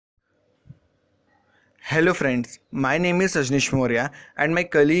Hello friends, my name is Sajnish Maurya and my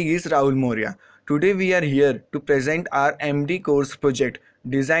colleague is Rahul Maurya. Today we are here to present our MD course project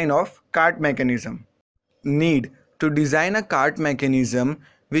Design of Cart Mechanism. Need to design a cart mechanism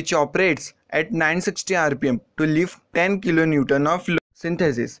which operates at 960 rpm to lift 10 kilonewton of load.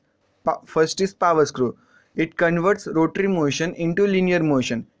 Synthesis. First is power screw. It converts rotary motion into linear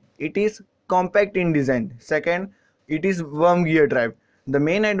motion. It is compact in design. Second, it is worm gear drive. The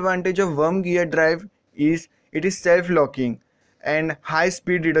main advantage of worm gear drive is it is self-locking and high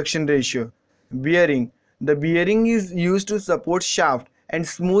speed reduction ratio. Bearing. The bearing is used to support shaft and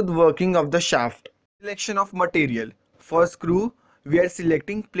smooth working of the shaft. Selection of material. For screw, we are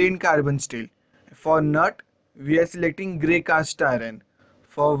selecting plain carbon steel. For nut, we are selecting grey cast iron.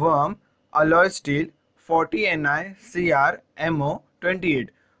 For worm, alloy steel 40 Ni Cr Mo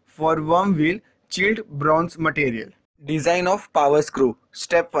 28. For worm wheel, chilled bronze material. Design of power screw.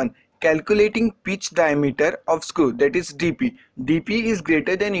 Step 1. Calculating pitch diameter of screw, that is dp. dp is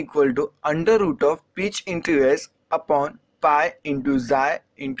greater than equal to under root of pitch into s upon pi into xi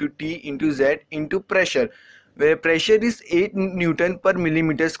into t into z into pressure, where pressure is 8 Newton per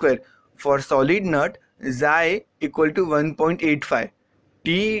millimeter square. For solid nut, xi equal to 1.85,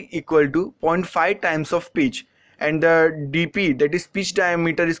 t equal to zero point 0.5 times of pitch, and the dp, that is pitch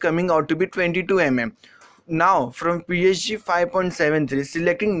diameter, is coming out to be 22 mm. Now from PSG 5.73,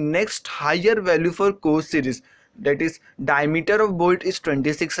 selecting next higher value for core series, that is diameter of bolt is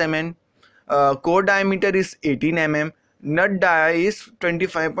 26 mm, core diameter is 18 mm, nut dia is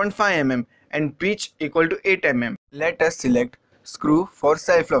 25.5 mm, and pitch equal to 8 mm. Let us select screw for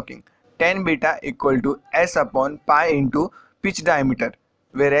self-locking. 10 beta equal to s upon pi into pitch diameter,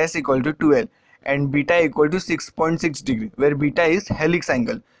 where s equal to 12, and beta equal to 6.6 degree, where beta is helix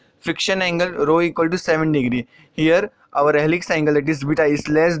angle. Friction angle rho equal to 7 degree. Here our helix angle, that is beta, is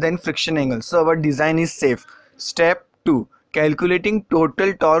less than friction angle, so our design is safe. Step 2. Calculating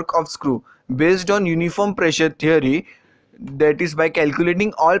total torque of screw. Based on uniform pressure theory, that is by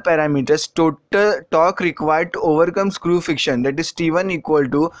calculating all parameters, total torque required to overcome screw friction, that is T1 equal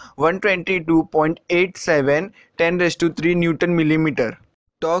to 122.87 10 raised to 3 Newton millimeter.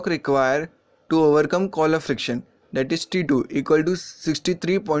 Torque required to overcome collar friction, that is T2 equal to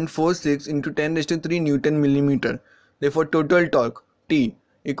 63.46 into 10 raised to 3 Newton millimeter. Therefore total torque T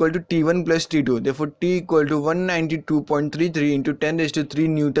equal to T1 plus T2. Therefore T equal to 192.33 into 10 raised to 3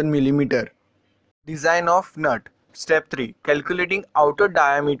 Newton millimeter. Design of nut. Step 3. Calculating outer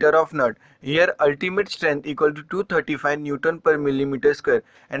diameter of nut. Here ultimate strength equal to 235 Newton per millimeter square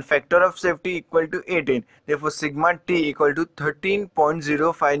and factor of safety equal to 18. Therefore sigma T equal to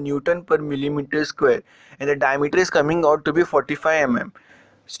 13.05 Newton per millimeter square, and the diameter is coming out to be 45 mm.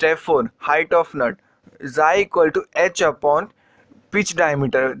 Step 4. Height of nut. Xi equal to h upon pitch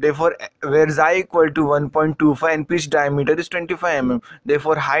diameter. Therefore where xi equal to 1.25 and pitch diameter is 25 mm,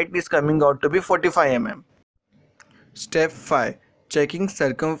 therefore height is coming out to be 45 mm. Step 5. Checking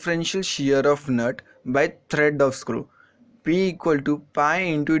circumferential shear of nut by thread of screw. P equal to pi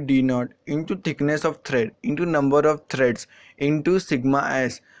into d naught into thickness of thread into number of threads into sigma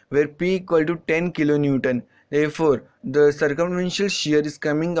s, where P equal to 10 kilonewton. Therefore, the circumferential shear is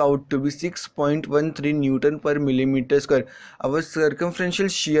coming out to be 6.13 Newton per millimeter square. Our circumferential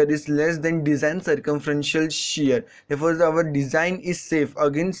shear is less than design circumferential shear. Therefore, our design is safe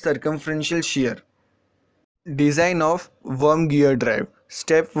against circumferential shear. Design of worm gear drive.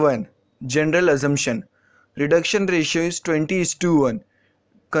 Step 1. General assumption. Reduction ratio is 20:1.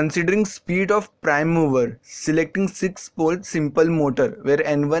 Considering speed of prime mover, selecting 6-pole simple motor where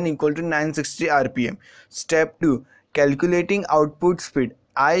N1 equal to 960 rpm. Step 2. Calculating output speed.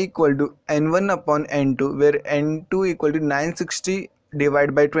 I equal to N1 upon N2, where N2 equal to 960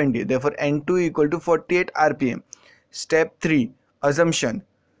 divided by 20. Therefore N2 equal to 48 rpm. Step 3. Assumption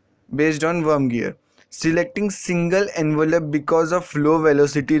based on worm gear. Selecting single envelope because of low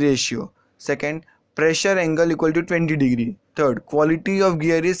velocity ratio. Second, pressure angle equal to 20 degree. Third, quality of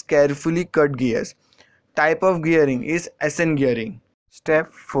gear is carefully cut gears. Type of gearing is SN gearing.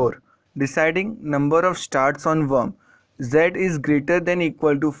 Step 4. Deciding number of starts on worm. Z is greater than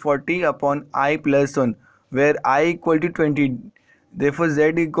equal to 40 upon I plus 1, where I equal to 20. Therefore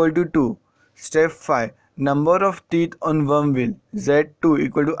Z equal to 2. Step 5. Number of teeth on worm wheel. Z2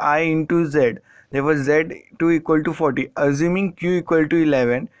 equal to I into Z. Therefore Z2 equal to 40. Assuming Q equal to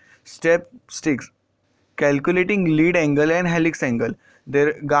 11. Step 6. Calculating lead angle and helix angle.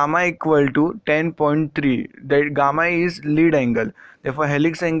 Their gamma equal to 10.3. That gamma is lead angle. Therefore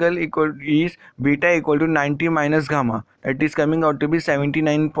helix angle equal is beta equal to 90 minus gamma. That is coming out to be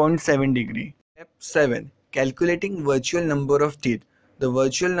 79.7 degree. Step 7. Calculating virtual number of teeth. the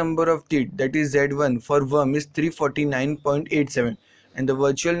virtual number of teeth, that is Z1 for worm, is 349.87, and the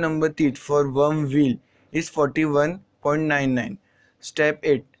virtual number teeth for worm wheel is 41.99. Step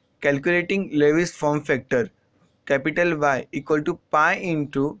 8. Calculating Lewis form factor. Capital Y equal to pi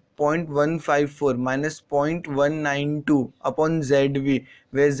into 0.154 minus 0.192 upon ZV,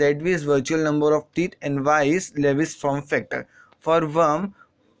 where ZV is virtual number of teeth and Y is Lewis form factor. For worm,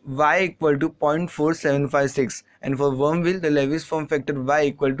 Y equal to 0.4756, and for worm wheel, the Lewis form factor Y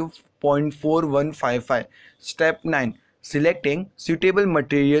equal to 0.4155. Step 9. Selecting suitable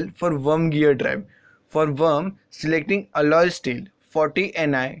material for worm gear drive. For worm, selecting alloy steel 40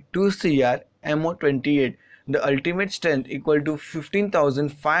 Ni 2Cr MO28. The ultimate strength equal to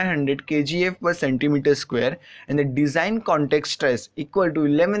 15,500 kgf per centimeter square, and the design contact stress equal to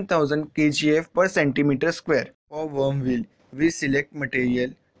 11,000 kgf per centimeter square. For worm wheel, we select material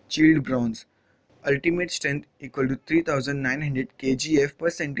chilled bronze. Ultimate strength equal to 3,900 kgf per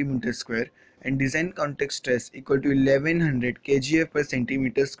centimeter square, and design contact stress equal to 1100 kgf per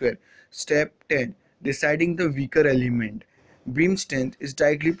centimeter square. Step 10. Deciding the weaker element. Beam strength is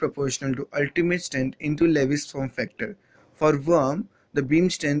directly proportional to ultimate strength into Lewis form factor. For worm, the beam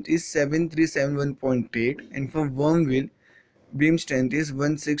strength is 7371.8, and for worm wheel, beam strength is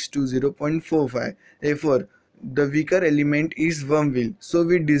 1620.45. Therefore, the weaker element is worm wheel. So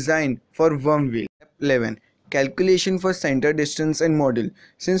we design for worm wheel. Step 11. Calculation for center distance and model.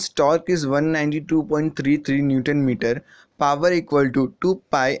 Since torque is 192.33 Newton meter, power equal to 2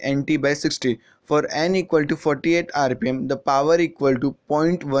 pi nt by 60. For n equal to 48 rpm, the power equal to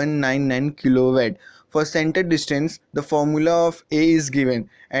 0.199 kilowatt. For center distance, the formula of A is given,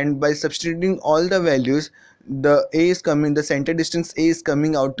 and by substituting all the values, the center distance A is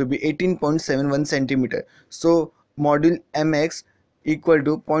coming out to be 18.71 centimeter. So module mx equal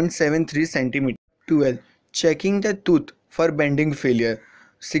to 0.73 centimeter. 12. Checking the tooth for bending failure.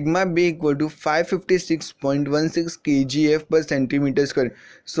 Sigma B equal to 556.16 kgf per centimeter square.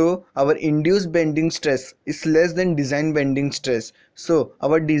 So our induced bending stress is less than design bending stress. So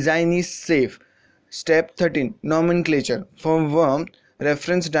our design is safe. Step 13. Nomenclature. For worm,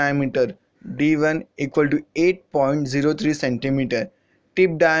 reference diameter D1 equal to 8.03 centimeter.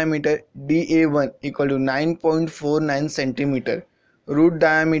 Tip diameter DA1 equal to 9.49 centimeter. Root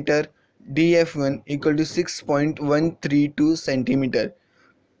diameter DF1 equal to 6.132 centimeter.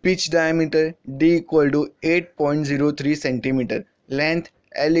 Pitch diameter D equal to 8.03 centimeter. Length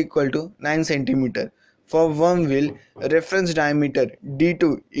L equal to 9 centimeter. For worm wheel, reference diameter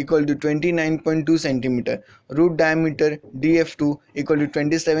D2 equal to 29.2 centimeter. Root diameter DF2 equal to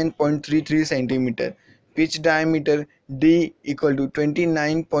 27.33 centimeter. Pitch diameter D equal to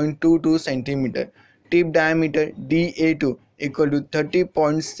 29.22 centimeter. Tip diameter DA2 equal to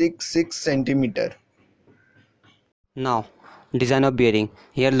 30.66 centimeter. Now, design of bearing.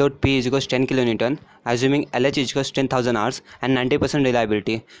 Here load P is equals 10 kN, assuming LH is equals 10,000 hours and 90%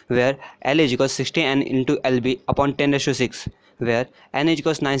 reliability, where L is equals 60 N into LB upon 10⁶, where N is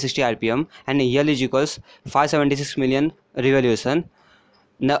equals 960 RPM and L is equals 576 million revolution.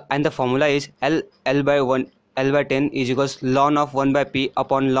 Now, and the formula is L by 1 L by 10 is equals ln of 1 by P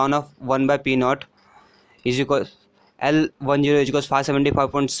upon ln of 1 by P naught is equals L10 is equals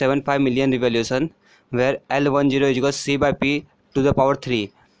 575.75 million revolution, where L10 is equals C by P to the power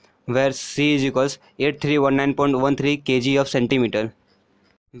 3, where C is equals 8319.13 kg of centimeter.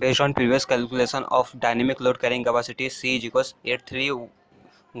 Based on previous calculation of dynamic load carrying capacity, C is equals 8319.13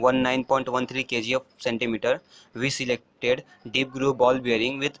 kg of centimeter. We selected deep groove ball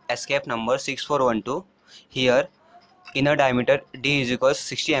bearing with escape number 6412. Here inner diameter D is equals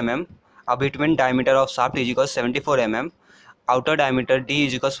 60 mm, abutment diameter of shaft is equals 74 mm, outer diameter D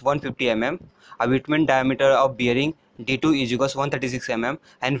is equals 150 mm, abutment diameter of bearing D2 is equals 136 mm,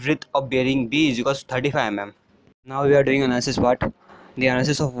 and width of bearing B is equals 35 mm. Now we are doing analysis part, the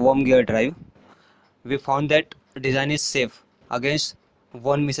analysis of worm gear drive. We found that design is safe against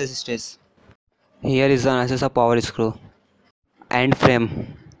one misses stress. Here is the analysis of power screw and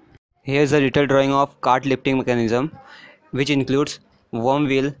frame. Here is a detailed drawing of cart lifting mechanism, which includes worm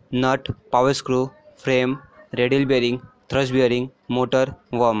wheel, nut, power screw, frame, radial bearing, thrust bearing, motor,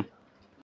 worm.